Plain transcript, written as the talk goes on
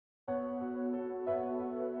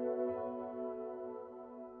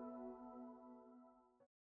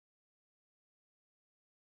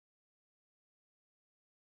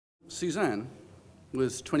Suzanne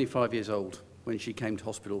was 25 years old when she came to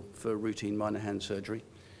hospital for routine minor hand surgery.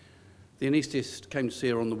 The anaesthetist came to see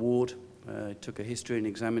her on the ward, took a history and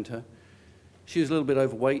examined her. She was a little bit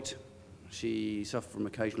overweight. She suffered from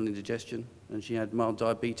occasional indigestion, and she had mild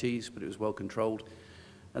diabetes, but it was well controlled.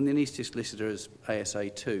 And the anaesthetist listed her as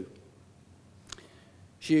ASA2.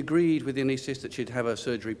 She agreed with the anaesthetist that she'd have her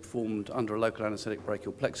surgery performed under a local anaesthetic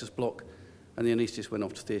brachial plexus block, and the anaesthetist went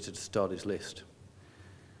off to theatre to start his list.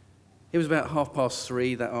 It was about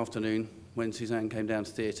 3:30 that afternoon when Suzanne came down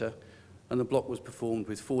to theatre, and the block was performed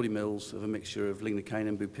with 40 mils of a mixture of lignocaine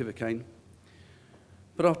and bupivacaine.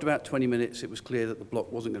 But after about 20 minutes, it was clear that the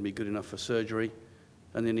block wasn't going to be good enough for surgery,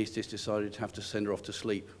 and the anaesthetist decided to have to send her off to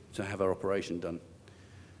sleep to have her operation done.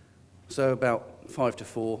 So about 5 to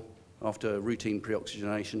 4, after routine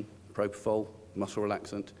pre-oxygenation, propofol, muscle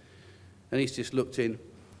relaxant, the anaesthetist looked in,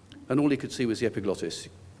 and all he could see was the epiglottis. He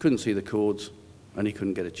couldn't see the cords, and he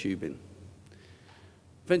couldn't get a tube in.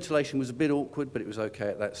 Ventilation was a bit awkward, but it was okay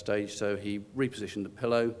at that stage, so he repositioned the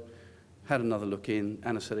pillow, had another look in.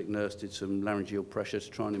 Anaesthetic nurse did some laryngeal pressure to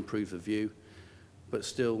try and improve the view, but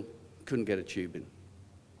still couldn't get a tube in.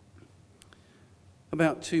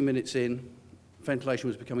 About 2 minutes in, ventilation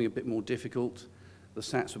was becoming a bit more difficult. The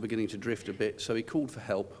SATs were beginning to drift a bit, so he called for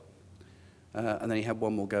help, and then he had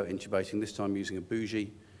one more go at intubating, this time using a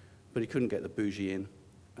bougie, but he couldn't get the bougie in,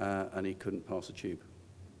 and he couldn't pass the tube.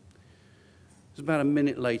 It was about a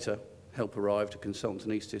minute later, help arrived, a consultant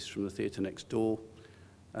anaesthetist from the theatre next door,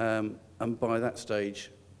 and by that stage,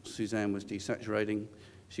 Suzanne was desaturating,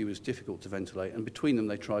 she was difficult to ventilate, and between them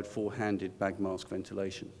they tried four-handed bag mask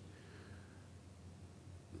ventilation.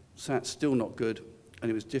 SAT's still not good, and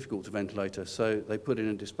it was difficult to ventilate her, so they put in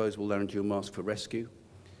a disposable laryngeal mask for rescue,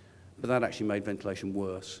 but that actually made ventilation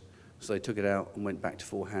worse, so they took it out and went back to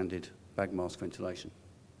four-handed bag mask ventilation.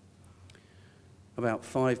 About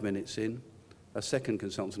 5 minutes in, a second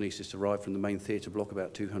consultant anaesthetist arrived from the main theatre block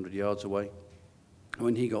about 200 yards away.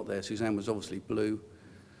 When he got there, Suzanne was obviously blue.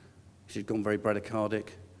 She'd gone very bradycardic.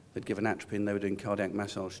 They'd given atropine. They were doing cardiac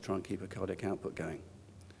massage to try and keep her cardiac output going.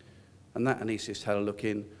 And that anaesthetist had a look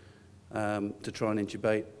in to try and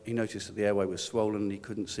intubate. He noticed that the airway was swollen and he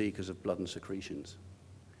couldn't see because of blood and secretions.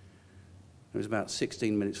 It was about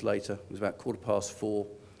 16 minutes later, it was about 4:15,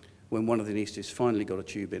 when one of the anaesthetists finally got a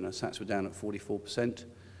tube in. Her SATs were down at 44%.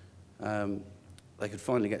 They could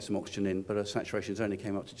finally get some oxygen in, but her saturations only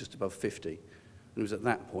came up to just above 50. And it was at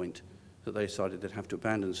that point that they decided they'd have to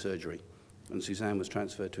abandon surgery, and Suzanne was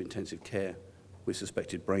transferred to intensive care with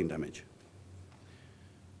suspected brain damage.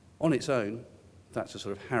 On its own, that's a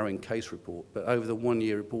sort of harrowing case report, but over the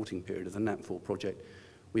one-year reporting period of the NAP4 project,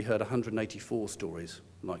 we heard 184 stories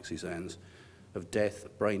like Suzanne's of death,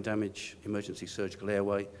 brain damage, emergency surgical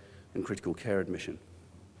airway, and critical care admission.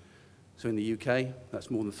 So in the UK,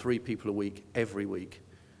 that's more than 3 people a week, every week,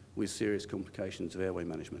 with serious complications of airway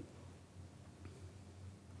management.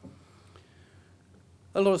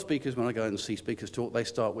 A lot of speakers, when I go and see speakers talk, they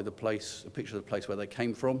start with a picture of the place where they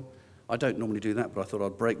came from. I don't normally do that, but I thought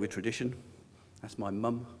I'd break with tradition. That's my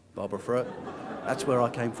mum, Barbara Frerk. That's where I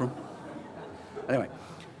came from. Anyway,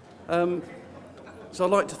 so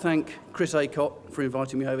I'd like to thank Chris Frerk for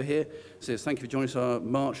inviting me over here. He says, thank you for joining us our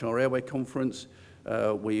March, our airway conference.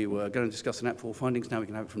 We were going to discuss the NAP4 findings. Now we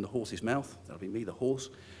can have it from the horse's mouth. That'll be me, the horse.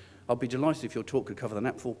 I'll be delighted if your talk could cover the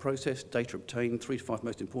NAP4 process, data obtained, 3 to 5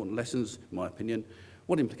 most important lessons, in my opinion,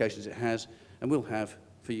 what implications it has, and will have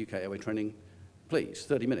for UK airway training. Please,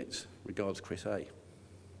 30 minutes. Regards, Chris A.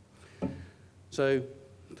 So,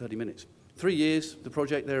 30 minutes. 3 years, the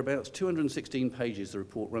project thereabouts, 216 pages the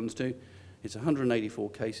report runs to. It's 184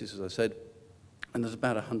 cases, as I said, and there's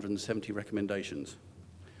about 170 recommendations.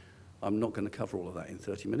 I'm not going to cover all of that in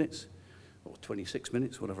 30 minutes, or 26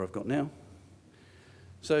 minutes, whatever I've got now.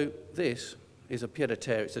 So this is a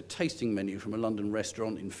pied-à-terre. It's a tasting menu from a London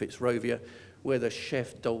restaurant in Fitzrovia, where the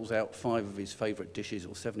chef doles out 5 of his favourite dishes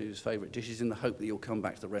or 7 of his favourite dishes in the hope that you'll come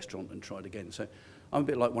back to the restaurant and try it again. So I'm a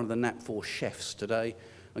bit like one of the NAP4 chefs today.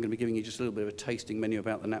 I'm going to be giving you just a little bit of a tasting menu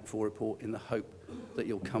about the NAP4 report in the hope that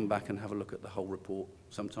you'll come back and have a look at the whole report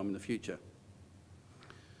sometime in the future.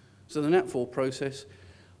 So the NAP4 process,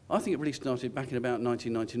 I think it really started back in about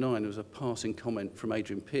 1999. There was a passing comment from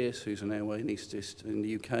Adrian Pearce, who's an airway anaesthetist in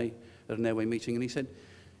the UK, at an airway meeting, and he said,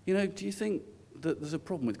 you know, do you think that there's a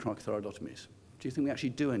problem with cricothyroidotomies? Do you think we actually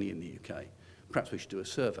do any in the UK? Perhaps we should do a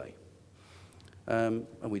survey. And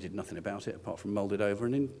we did nothing about it apart from mulled it over.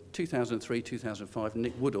 And in 2003, 2005,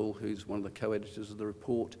 Nick Woodall, who's one of the co-editors of the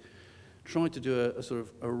report, tried to do a sort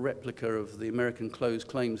of a replica of the American closed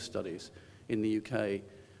claims studies in the UK,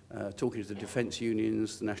 talking to the defence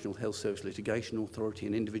unions, the National Health Service Litigation Authority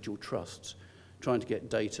and individual trusts trying to get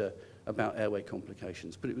data about airway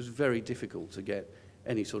complications, but it was very difficult to get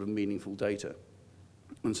any sort of meaningful data.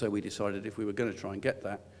 And so we decided if we were going to try and get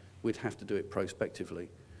that, we'd have to do it prospectively.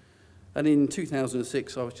 And in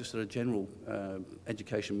 2006, I was just at a general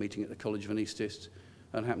education meeting at the College of Anaesthetists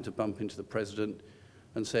and happened to bump into the president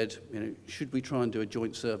and said, should we try and do a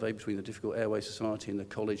joint survey between the Difficult Airway Society and the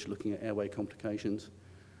college looking at airway complications?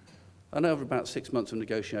 And over about 6 months of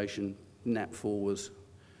negotiation, NAP4 was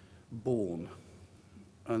born.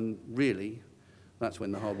 And really, that's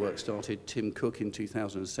when the hard work started. Tim Cook in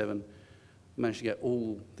 2007 managed to get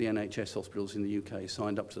all the NHS hospitals in the UK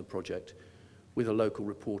signed up to the project with a local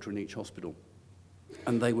reporter in each hospital.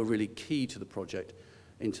 And they were really key to the project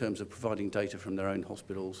in terms of providing data from their own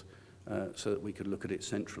hospitals so that we could look at it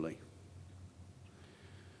centrally.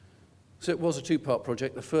 So it was a two-part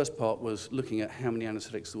project. The first part was looking at how many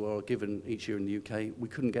anaesthetics there are given each year in the UK. We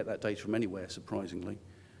couldn't get that data from anywhere, surprisingly.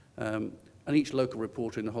 And each local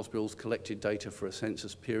reporter in the hospitals collected data for a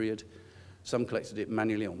census period. Some collected it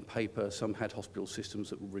manually on paper, some had hospital systems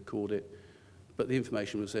that would record it. But the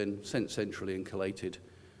information was then sent centrally and collated,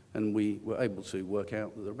 and we were able to work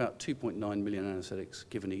out that there are about 2.9 million anaesthetics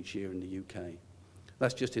given each year in the UK.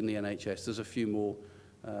 That's just in the NHS. There's a few more,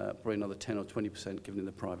 probably another 10 or 20% given in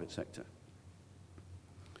the private sector.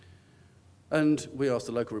 And we asked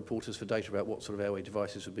the local reporters for data about what sort of airway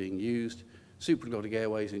devices were being used, supraglottic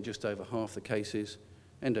airways in just over half the cases,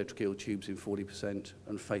 endotracheal tubes in 40%,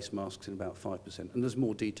 and face masks in about 5%. And there's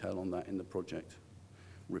more detail on that in the project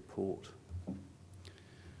report.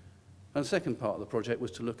 And the second part of the project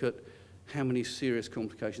was to look at how many serious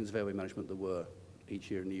complications of airway management there were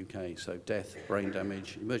each year in the UK. So death, brain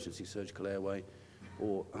damage, emergency surgical airway,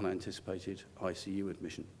 or unanticipated ICU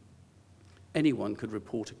admission. Anyone could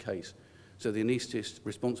report a case. So the anaesthetist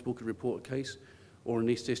responsible could report a case, or an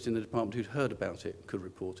anaesthetist in the department who'd heard about it could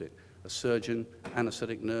report it. A surgeon,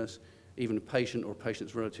 anaesthetic nurse, even a patient or a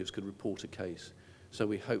patient's relatives could report a case. So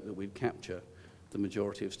we hoped that we'd capture the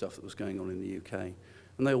majority of stuff that was going on in the UK.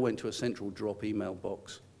 And they all went to a central drop email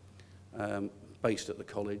box based at the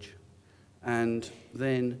college. And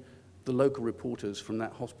then the local reporters from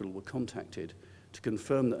that hospital were contacted to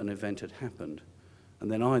confirm that an event had happened.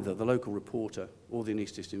 And then either the local reporter or the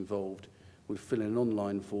anaesthetist involved would fill in an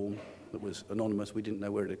online form that was anonymous, we didn't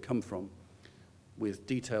know where it had come from, with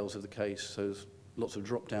details of the case. So there's lots of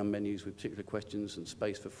drop-down menus with particular questions and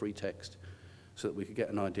space for free text so that we could get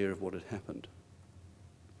an idea of what had happened.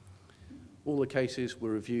 All the cases were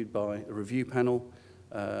reviewed by a review panel,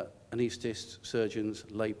 anaesthetists, surgeons,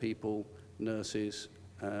 lay people, nurses,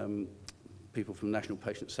 people from the National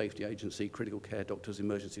Patient Safety Agency, critical care doctors,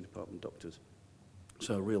 emergency department doctors.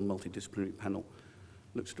 So a real multidisciplinary panel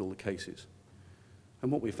looked at all the cases.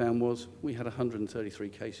 And what we found was we had 133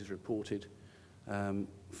 cases reported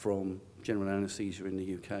from general anaesthesia in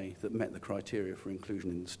the UK that met the criteria for inclusion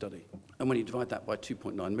in the study. And when you divide that by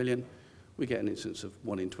 2.9 million, we get an incidence of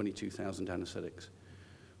 1 in 22,000 anaesthetics.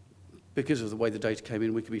 Because of the way the data came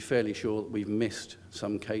in, we could be fairly sure that we've missed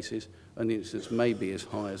some cases, and the incidence may be as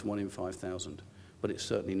high as 1 in 5,000, but it's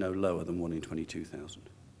certainly no lower than 1 in 22,000.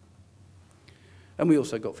 And we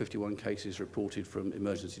also got 51 cases reported from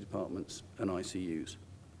emergency departments and ICUs.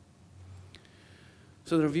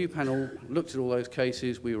 So the review panel looked at all those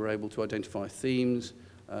cases. We were able to identify themes,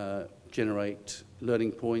 generate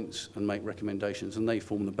learning points, and make recommendations, and they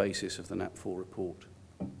form the basis of the NAP4 report.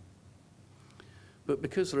 But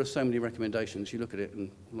because there are so many recommendations, you look at it,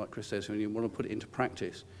 and like Chris says, when you want to put it into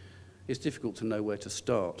practice, it's difficult to know where to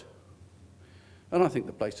start. And I think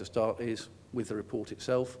the place to start is with the report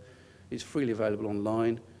itself. It's freely available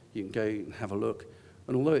online. You can go and have a look.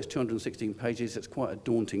 And although it's 216 pages, it's quite a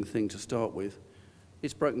daunting thing to start with.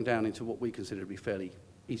 It's broken down into what we consider to be fairly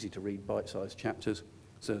easy to read, bite-sized chapters.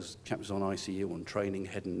 So there's chapters on ICU, on training,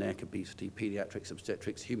 head and neck, obesity, pediatrics,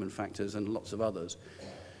 obstetrics, human factors, and lots of others.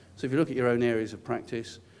 So if you look at your own areas of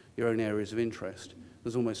practice, your own areas of interest,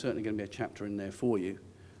 there's almost certainly going to be a chapter in there for you.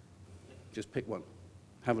 Just pick one.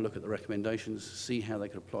 Have a look at the recommendations, see how they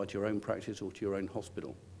could apply to your own practice or to your own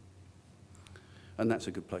hospital. And that's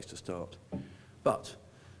a good place to start. But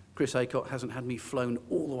Chris Aycott hasn't had me flown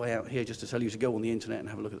all the way out here just to tell you to go on the internet and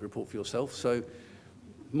have a look at the report for yourself. So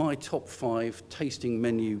my top 5 tasting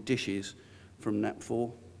menu dishes from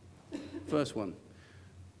NAP4. First one,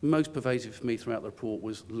 most pervasive for me throughout the report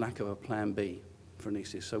was lack of a plan B for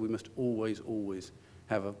anaesthetists. So we must always, always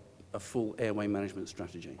have a full airway management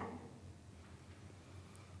strategy.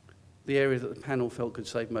 The area that the panel felt could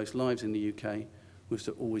save most lives in the UK was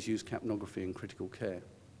to always use capnography in critical care.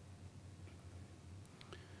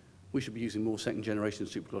 We should be using more second-generation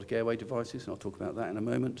supraglottic airway devices, and I'll talk about that in a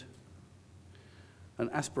moment. And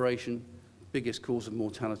aspiration, biggest cause of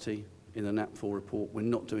mortality in the NAP4 report. We're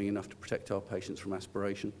not doing enough to protect our patients from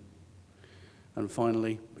aspiration. And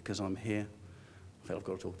finally, because I'm here, I feel I've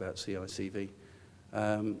got to talk about CICV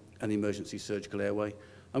and the emergency surgical airway.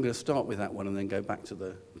 I'm going to start with that one and then go back to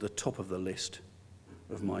the top of the list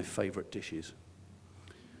of my favourite dishes.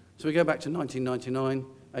 So we go back to 1999,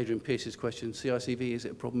 Adrian Pearce's question, CICV, is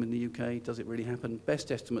it a problem in the UK? Does it really happen?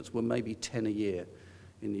 Best estimates were maybe 10 a year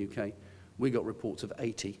in the UK. We got reports of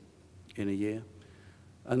 80 in a year.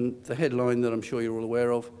 And the headline that I'm sure you're all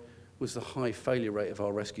aware of was the high failure rate of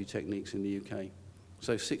our rescue techniques in the UK.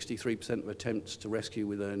 So 63% of attempts to rescue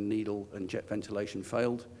with a needle and jet ventilation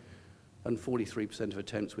failed, and 43% of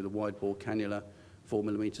attempts with a wide bore cannula, 4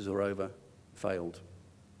 millimetres or over, failed.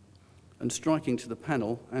 And striking to the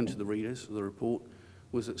panel and to the readers of the report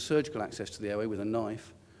was that surgical access to the airway with a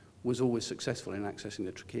knife was always successful in accessing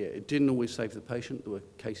the trachea. It didn't always save the patient. There were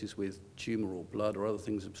cases with tumour or blood or other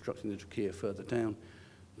things obstructing the trachea further down,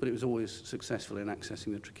 but it was always successful in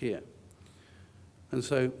accessing the trachea. And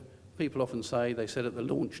so people often say, they said at the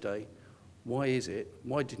launch day, why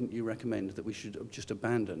didn't you recommend that we should just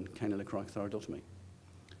abandon cannula cricothyroidotomy?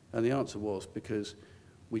 And the answer was because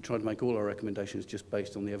we tried to make all our recommendations just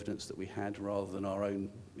based on the evidence that we had rather than our own,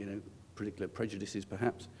 particular prejudices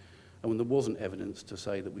perhaps. And when there wasn't evidence to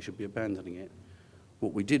say that we should be abandoning it,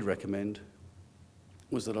 what we did recommend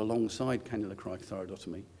was that alongside cannula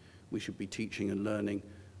cricothyroidotomy, we should be teaching and learning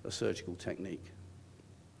a surgical technique.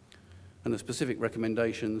 And the specific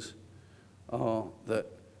recommendations are that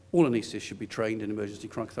all anaesthetists should be trained in emergency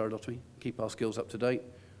cricothyroidotomy, keep our skills up to date.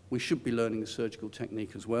 We should be learning the surgical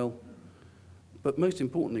technique as well. But most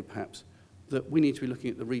importantly, perhaps, that we need to be looking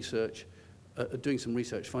at the research, doing some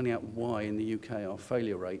research, finding out why in the UK our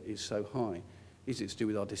failure rate is so high. Is it to do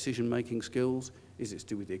with our decision-making skills? Is it to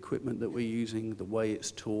do with the equipment that we're using, the way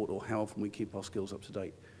it's taught, or how often we keep our skills up to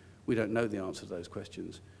date? We don't know the answer to those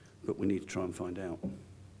questions, but we need to try and find out.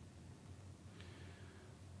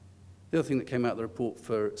 The other thing that came out of the report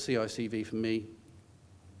for CICV for me,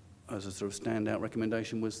 as a sort of standout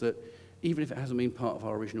recommendation, was that even if it hasn't been part of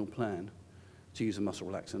our original plan to use a muscle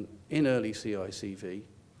relaxant, in early CICV,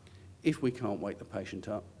 if we can't wake the patient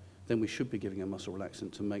up, then we should be giving a muscle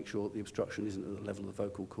relaxant to make sure that the obstruction isn't at the level of the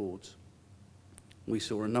vocal cords. We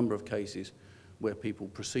saw a number of cases where people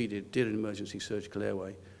did an emergency surgical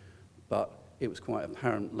airway, but it was quite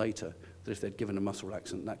apparent later that if they'd given a muscle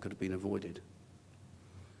relaxant, that could have been avoided.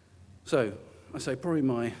 So, I say probably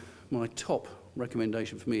my top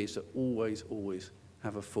recommendation for me is to always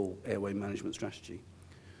have a full airway management strategy.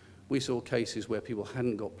 We saw cases where people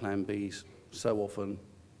hadn't got plan Bs so often,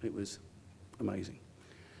 it was amazing.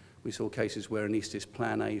 We saw cases where anaesthetist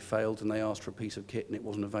plan A failed and they asked for a piece of kit and it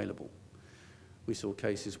wasn't available. We saw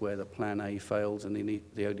cases where the plan A failed and the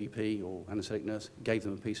ODP or anaesthetic nurse gave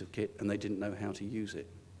them a piece of kit and they didn't know how to use it.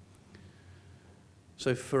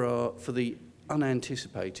 So for the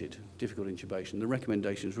unanticipated difficult intubation, the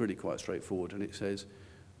recommendation is really quite straightforward, and it says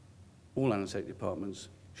all anaesthetic departments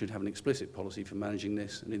should have an explicit policy for managing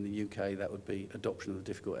this, and in the UK that would be adoption of the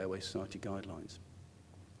Difficult Airway Society guidelines.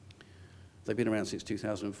 They've been around since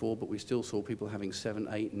 2004, but we still saw people having 7,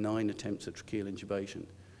 8, 9 attempts at tracheal intubation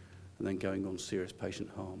and then going on serious patient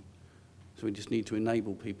harm. So we just need to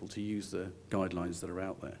enable people to use the guidelines that are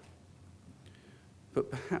out there. But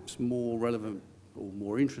perhaps more relevant or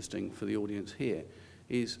more interesting for the audience here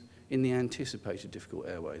is in the anticipated difficult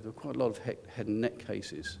airway. There were quite a lot of head and neck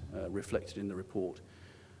cases reflected in the report.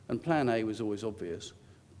 And plan A was always obvious,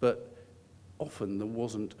 but often there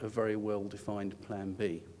wasn't a very well-defined plan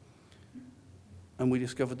B. And we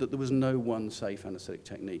discovered that there was no one safe anaesthetic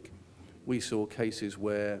technique. We saw cases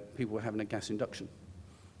where people were having a gas induction,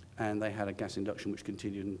 and they had a gas induction which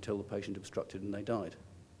continued until the patient obstructed and they died.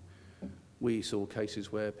 We saw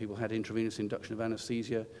cases where people had intravenous induction of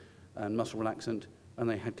anaesthesia and muscle relaxant, and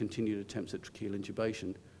they had continued attempts at tracheal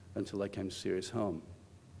intubation until they came to serious harm.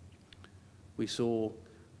 We saw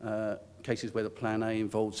cases where the plan A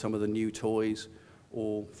involved some of the new toys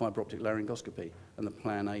or fibre optic laryngoscopy, and the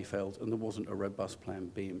plan A failed, and there wasn't a robust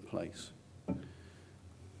plan B in place.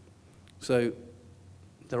 So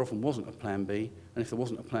there often wasn't a plan B, and if there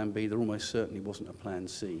wasn't a plan B, there almost certainly wasn't a plan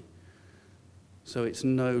C. So it's I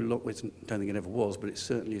don't think it ever was, but it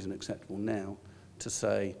certainly isn't acceptable now to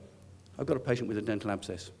say, I've got a patient with a dental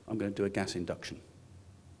abscess, I'm going to do a gas induction.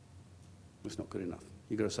 That's not good enough.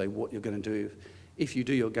 You've got to say what you're going to do if you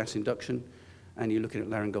do your gas induction and you're looking at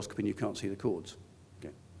laryngoscopy and you can't see the cords.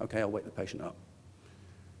 Okay, I'll wake the patient up.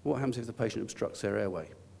 What happens if the patient obstructs their airway?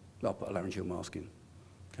 I'll put a laryngeal mask in.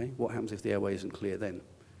 Okay, what happens if the airway isn't clear then?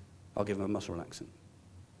 I'll give them a muscle relaxant.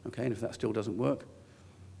 Okay, and if that still doesn't work,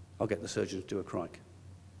 I'll get the surgeon to do a cric.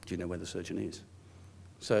 Do you know where the surgeon is?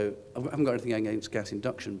 So I haven't got anything against gas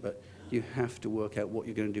induction, but you have to work out what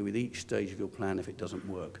you're going to do with each stage of your plan if it doesn't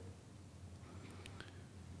work.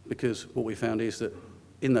 Because what we found is that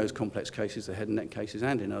in those complex cases, the head and neck cases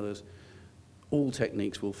and in others, all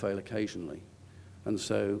techniques will fail occasionally. And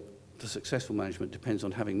so the successful management depends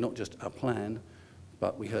on having not just a plan,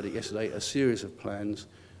 but we heard it yesterday, a series of plans.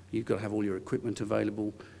 You've got to have all your equipment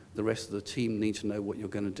available. The rest of the team need to know what you're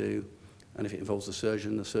going to do. And if it involves the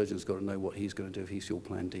surgeon's got to know what he's going to do if he's your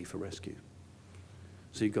plan D for rescue.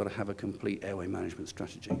 So you've got to have a complete airway management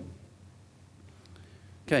strategy.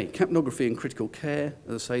 Okay, capnography in critical care,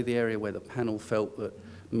 as I say, the area where the panel felt that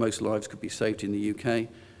most lives could be saved in the UK.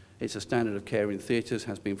 It's a standard of care in theatres,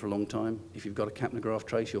 has been for a long time. If you've got a capnograph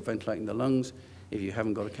trace, you're ventilating the lungs. If you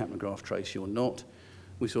haven't got a capnograph trace, you're not.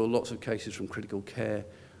 We saw lots of cases from critical care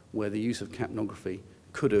where the use of capnography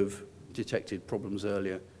could have detected problems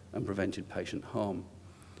earlier and prevented patient harm.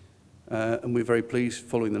 And we're very pleased,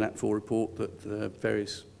 following the NAP4 report, that the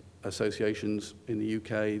various associations in the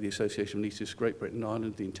UK, the Association of Anaesthetists Great Britain and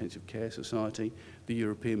Ireland, the Intensive Care Society, the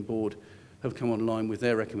European Board, have come online with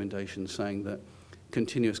their recommendations saying that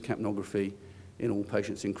continuous capnography in all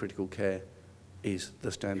patients in critical care is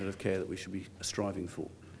the standard of care that we should be striving for.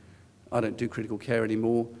 I don't do critical care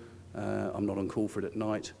anymore. I'm not on call for it at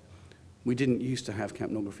night. We didn't used to have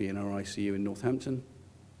capnography in our ICU in Northampton,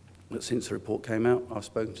 but since the report came out, I've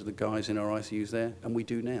spoken to the guys in our ICUs there, and we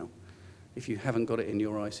do now. If you haven't got it in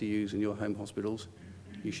your ICUs and your home hospitals,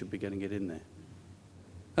 you should be getting it in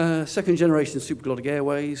there. Second generation supraglottic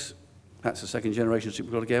airways, that's a second generation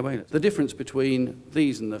supraglottic airway. The difference between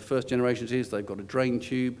these and the first generations is they've got a drain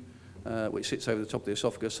tube which sits over the top of the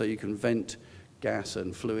esophagus so you can vent gas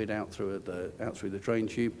and fluid out through the drain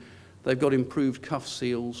tube. They've got improved cuff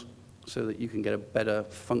seals so that you can get a better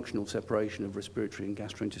functional separation of respiratory and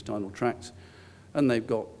gastrointestinal tracts. And they've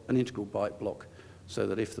got an integral bite block so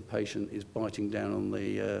that if the patient is biting down on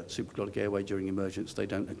the supraglottic airway during emergence, they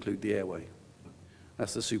don't occlude the airway.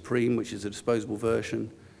 That's the Supreme, which is a disposable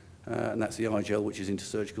version, and that's the iGel, which is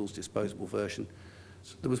Intersurgical's disposable version.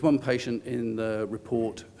 So there was one patient in the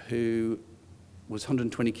report who was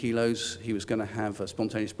 120 kilos. He was going to have a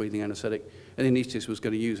spontaneous breathing anaesthetic, and the anaesthetist was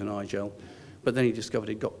going to use an iGel, but then he discovered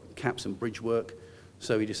he'd got caps and bridge work,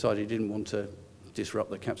 so he decided he didn't want to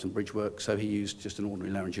disrupt the caps and bridge work, so he used just an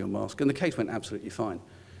ordinary laryngeal mask, and the case went absolutely fine.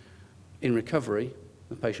 In recovery,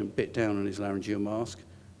 the patient bit down on his laryngeal mask,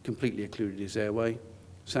 completely occluded his airway,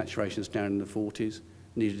 saturations down in the 40s,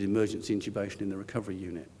 needed emergency intubation in the recovery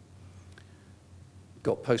unit.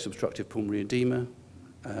 Got post-obstructive pulmonary edema,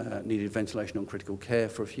 needed ventilation on critical care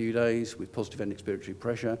for a few days with positive end expiratory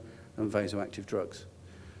pressure and vasoactive drugs.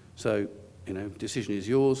 So, you know, decision is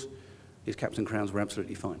yours. His caps and crowns were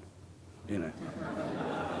absolutely fine, you know.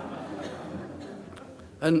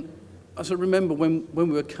 And I sort of remember when we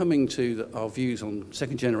were coming to our views on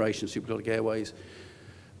second generation supraglottic airways,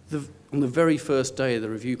 on the very first day of the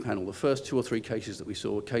review panel, the first 2 or 3 cases that we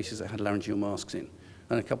saw were cases that had laryngeal masks in.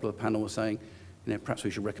 And a couple of the panel were saying, you know, perhaps we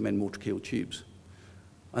should recommend more tracheal tubes.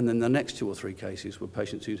 And then the next 2 or 3 cases were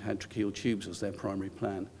patients who'd had tracheal tubes as their primary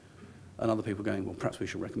plan. And other people going, well, perhaps we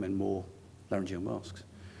should recommend more laryngeal masks.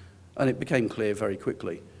 And it became clear very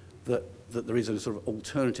quickly that there is a sort of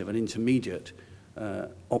alternative, an intermediate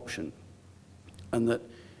option. And that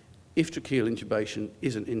if tracheal intubation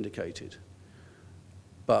isn't indicated,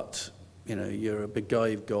 but you know, you're a big guy,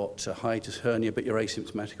 you've got a hiatus hernia, but you're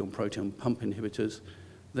asymptomatic on proton pump inhibitors,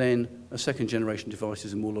 then a second generation device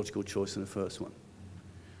is a more logical choice than a first one.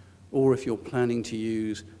 Or if you're planning to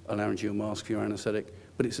use a laryngeal mask for your anaesthetic,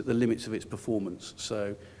 but it's at the limits of its performance,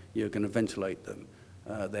 so you're going to ventilate them,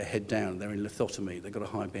 they're head down, they're in lithotomy, they've got a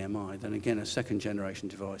high BMI, then again a second generation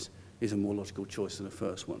device is a more logical choice than a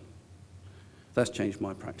first one. That's changed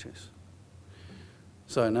my practice.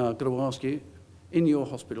 So now I've got to ask you, in your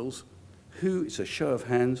hospitals, it's a show of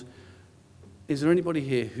hands, is there anybody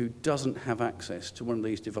here who doesn't have access to one of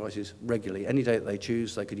these devices regularly? Any day that they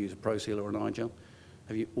choose, they could use a ProSeal or an iGel.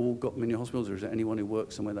 Have you all got them in your hospitals, or is there anyone who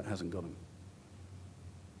works somewhere that hasn't got them?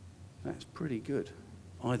 That's pretty good.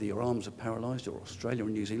 Either your arms are paralysed, or Australia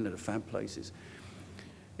and New Zealand are fab places.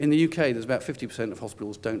 In the UK, there's about 50% of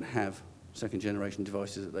hospitals don't have second-generation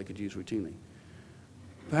devices that they could use routinely.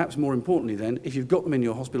 Perhaps more importantly then, if you've got them in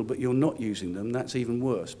your hospital but you're not using them, that's even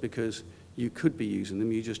worse, because you could be using them,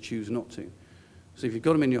 you just choose not to. So if you've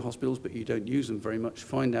got them in your hospitals but you don't use them very much,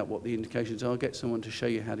 find out what the indications are, get someone to show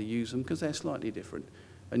you how to use them, because they're slightly different,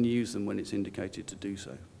 and use them when it's indicated to do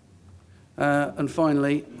so. And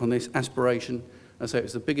finally, on this aspiration, I say it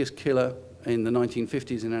was the biggest killer in the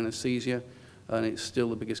 1950s in anaesthesia, and it's still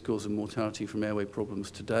the biggest cause of mortality from airway problems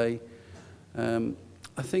today.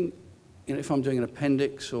 I think, if I'm doing an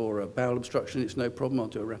appendix or a bowel obstruction, it's no problem. I'll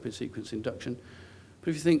do a rapid sequence induction. But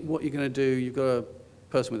if you think what you're going to do, you've got a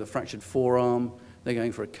person with a fractured forearm, they're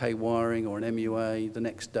going for a K-wiring or an MUA the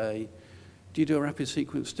next day. Do you do a rapid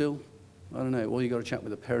sequence still? I don't know. Well, you've got to chat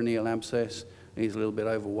with a perineal abscess. He's a little bit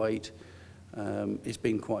overweight. He's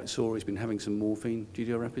been quite sore. He's been having some morphine. Do you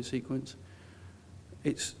do a rapid sequence?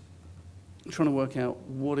 It's trying to work out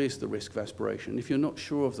what is the risk of aspiration. If you're not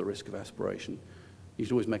sure of the risk of aspiration, you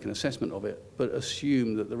should always make an assessment of it, but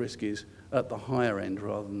assume that the risk is at the higher end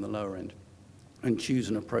rather than the lower end, and choose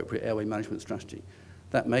an appropriate airway management strategy.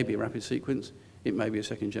 That may be a rapid sequence. It may be a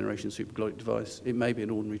second-generation supraglottic device. It may be an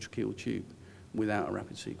ordinary tracheal tube without a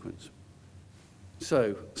rapid sequence.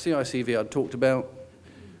 So, CICV I'd talked about,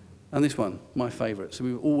 and this one, my favourite. So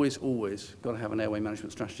we've always got to have an airway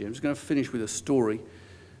management strategy. I'm just going to finish with a story.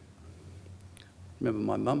 Remember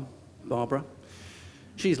my mum, Barbara?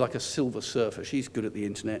 She's like a silver surfer. She's good at the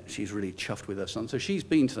internet. She's really chuffed with her son. So she's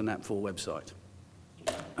been to the NAP4 website,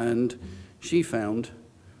 and she found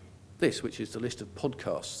this, which is the list of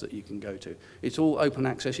podcasts that you can go to. It's all open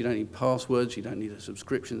access. You don't need passwords. You don't need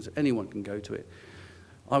subscriptions. Anyone can go to it.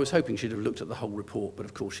 I was hoping she'd have looked at the whole report, but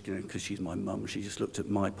of course, because she's my mum, she just looked at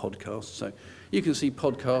my podcast. So you can see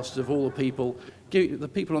podcasts of all the people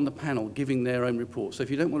on the panel giving their own report. So if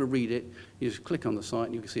you don't want to read it, you just click on the site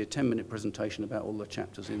and you can see a 10-minute presentation about all the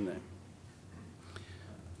chapters in there.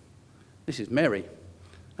 This is Mary.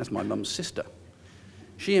 That's my mum's sister.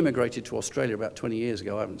 She immigrated to Australia about 20 years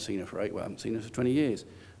ago. I haven't seen her I haven't seen her for 20 years.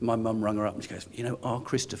 My mum rang her up and she goes, our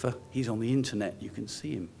Christopher, he's on the internet, you can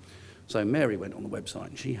see him. So Mary went on the website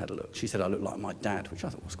and she had a look. She said, I look like my dad, which I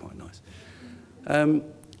thought was quite nice.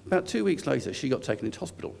 About 2 weeks later, she got taken into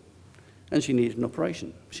hospital and she needed an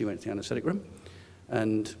operation. She went to the anaesthetic room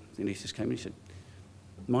and the anaesthetist came in and he said,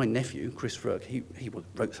 my nephew, Chris Frerk, he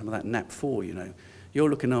wrote some of that NAP4, You're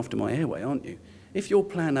looking after my airway, aren't you? If your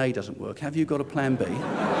plan A doesn't work, have you got a plan B?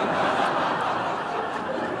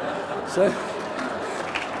 So,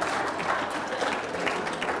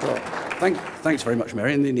 well, thanks very much,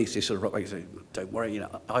 Mary. And the anaesthetist sort of said, don't worry,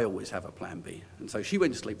 I always have a plan B. And so she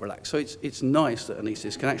went to sleep relaxed. So it's nice that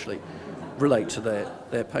anaesthetists can actually relate to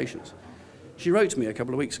their patients. She wrote to me a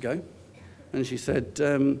couple of weeks ago, and she said,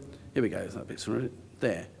 here we go, that bit's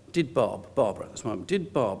there. Did Barbara, that's my mum,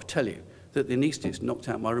 did Barb tell you that the anaesthetist knocked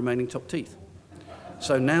out my remaining top teeth?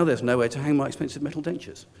 So now there's nowhere to hang my expensive metal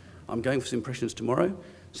dentures. I'm going for some impressions tomorrow.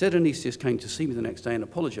 Said anaesthetist came to see me the next day and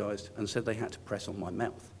apologised and said they had to press on my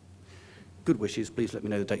mouth. Good wishes, please let me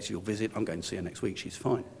know the dates of your visit. I'm going to see her next week, she's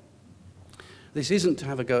fine. This isn't to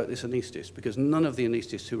have a go at this anaesthetist, because none of the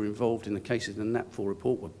anaesthetists who were involved in the cases in the NAP4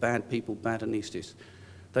 report were bad people, bad anaesthetists.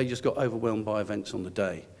 They just got overwhelmed by events on the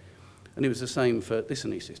day. And it was the same for this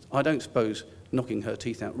anaesthetist. I don't suppose knocking her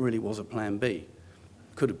teeth out really was a plan B.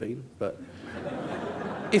 Could have been, but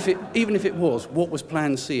even if it was, what was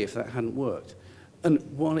plan C if that hadn't worked? And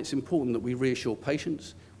while it's important that we reassure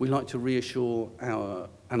patients, we like to reassure our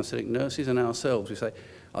anaesthetic nurses and ourselves. We say,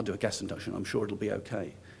 I'll do a gas induction, I'm sure it'll be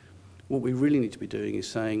okay. What we really need to be doing is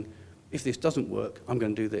saying, if this doesn't work, I'm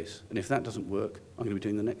going to do this. And if that doesn't work, I'm going to be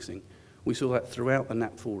doing the next thing. We saw that throughout the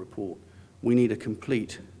NAP4 report. We need a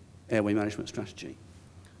complete airway management strategy.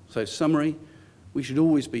 So summary, we should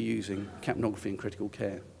always be using capnography in critical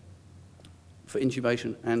care for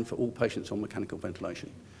intubation and for all patients on mechanical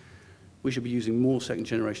ventilation. We should be using more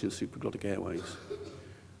second-generation supraglottic airways.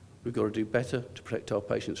 We've got to do better to protect our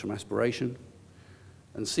patients from aspiration.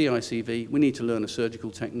 And CICV, we need to learn a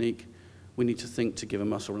surgical technique. We need to think to give a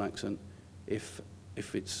muscle relaxant if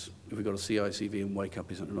we've got a CICV and wake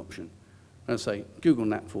up isn't an option. And I say, Google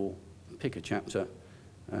NAP4, pick a chapter,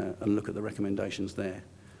 and look at the recommendations there.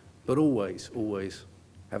 But always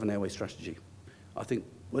have an airway strategy. I think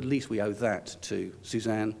at least we owe that to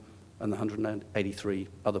Suzanne and the 183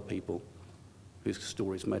 other people whose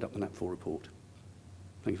stories made up the NAP4 report.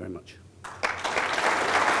 Thank you very much.